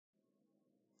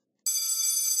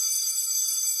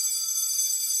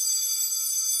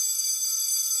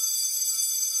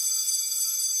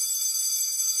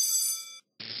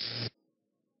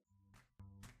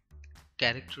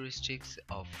Characteristics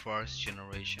of first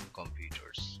generation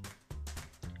computers.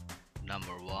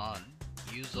 Number 1.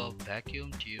 Use of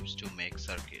vacuum tubes to make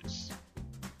circuits.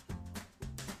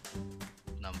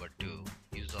 Number 2.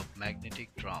 Use of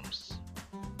magnetic drums.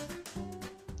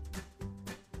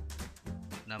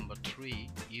 Number 3.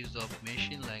 Use of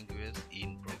machine language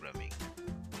in programming.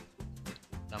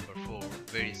 Number 4.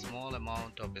 Very small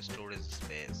amount of storage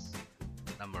space.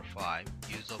 Number 5.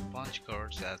 Use of punch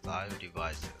cards as I/O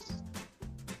devices.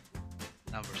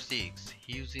 Number 6.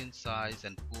 Huge in size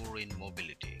and poor in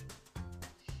mobility.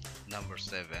 Number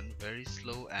 7. Very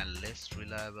slow and less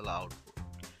reliable output.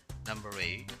 Number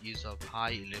 8. Use of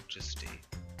high electricity.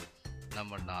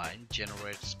 Number 9.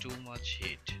 Generates too much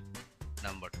heat.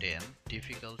 Number 10.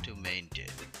 Difficult to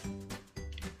maintain.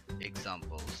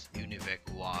 Examples: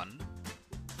 UNIVAC 1,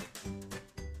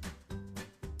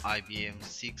 IBM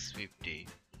 650.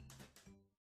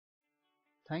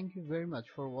 Thank you very much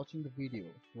for watching the video.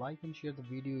 Like and share the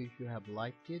video if you have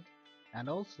liked it, and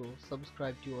also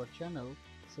subscribe to our channel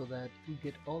so that you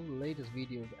get all the latest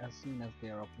videos as soon as they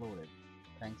are uploaded.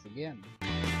 Thanks again.